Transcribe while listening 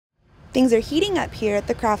Things are heating up here at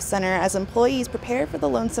the Craft Center as employees prepare for the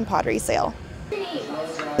Lonesome Pottery Sale.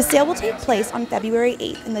 The sale will take place on February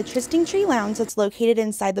 8th in the Trysting Tree Lounge that's located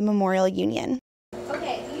inside the Memorial Union.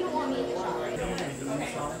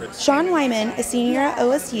 Sean Wyman, a senior at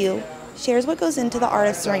OSU, shares what goes into the art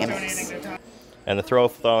of ceramics. And the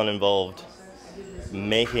throw-a-thon involved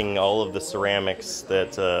making all of the ceramics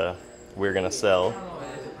that we're going to sell,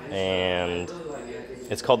 and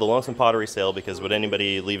it's called the Lonesome Pottery Sale because what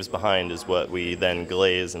anybody leaves behind is what we then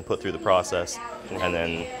glaze and put through the process and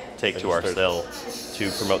then take to our sale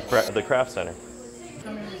to promote the craft center.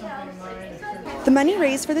 The money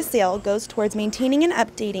raised for the sale goes towards maintaining and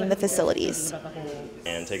updating the facilities.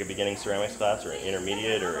 And take a beginning ceramics class or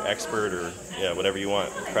intermediate or expert or whatever you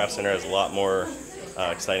want. The craft center has a lot more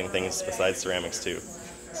exciting things besides ceramics too.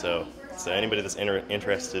 So anybody that's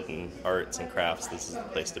interested in arts and crafts, this is the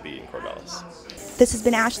place to be in Corvallis. This has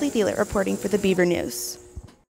been Ashley Thielert reporting for the Beaver News.